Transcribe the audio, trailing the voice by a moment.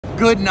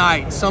good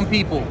night, some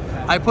people.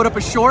 I put up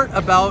a short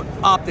about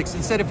optics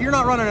and said if you're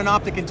not running an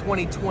optic in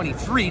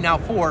 2023, now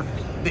 4,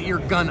 that you're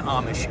gun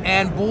Amish.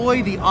 And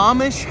boy, the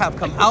Amish have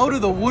come out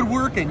of the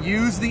woodwork and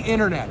used the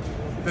internet.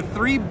 The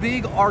 3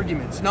 big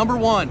arguments. Number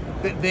 1,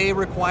 that they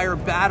require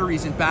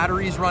batteries and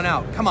batteries run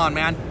out. Come on,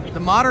 man. The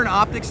modern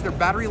optics, their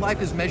battery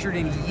life is measured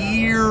in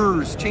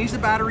years. Change the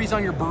batteries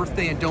on your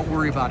birthday and don't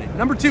worry about it.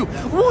 Number 2,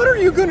 what are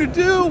you gonna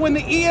do when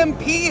the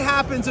EMP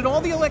happens and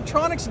all the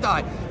electronics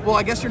die? Well,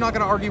 I guess you're not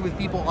gonna argue with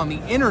people on the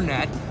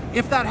internet.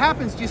 If that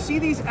happens, do you see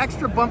these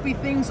extra bumpy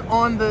things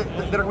on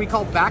that we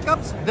call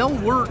backups? They'll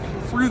work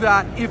through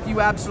that if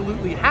you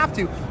absolutely have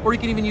to, or you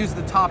can even use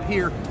the top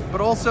here, but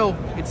also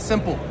it's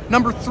simple.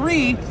 Number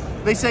 3,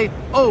 they say,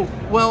 oh,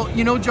 well,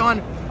 you know,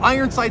 John,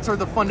 iron sights are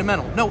the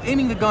fundamental. No,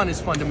 aiming the gun is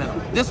fundamental.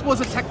 This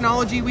was a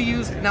technology we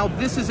used, now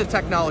this is a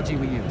technology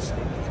we use.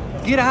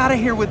 Get out of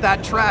here with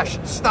that trash.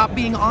 Stop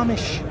being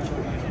Amish.